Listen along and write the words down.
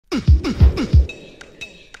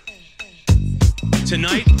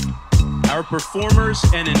Tonight, our performers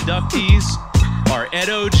and inductees are Ed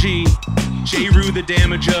O.G., Jeru the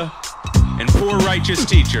Damaja, and Poor Righteous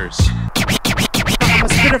Teachers. I'm a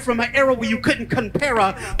spitter from an era where you couldn't compare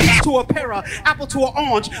a peach to a pear, apple to an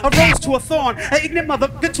orange, a rose to a thorn, an ignorant mother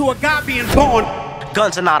to a God being born.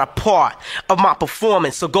 Guns are not a part of my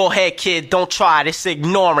performance, so go ahead, kid, don't try this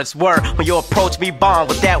ignorance. Word, when you approach me bomb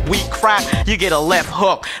with that weak crap, you get a left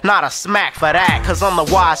hook, not a smack for that. Cause I'm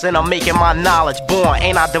the wise and I'm making my knowledge born,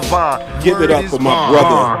 ain't I divine? Give it up for my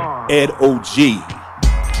brother, Ed O.G.,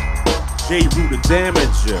 Jeru the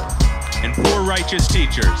Damaja, and Poor Righteous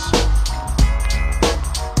Teachers.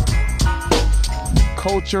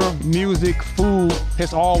 Culture, music, food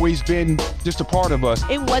has always been just a part of us.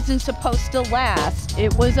 It wasn't supposed to last.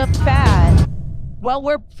 It was a fad. Well,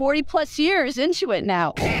 we're 40 plus years into it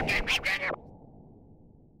now.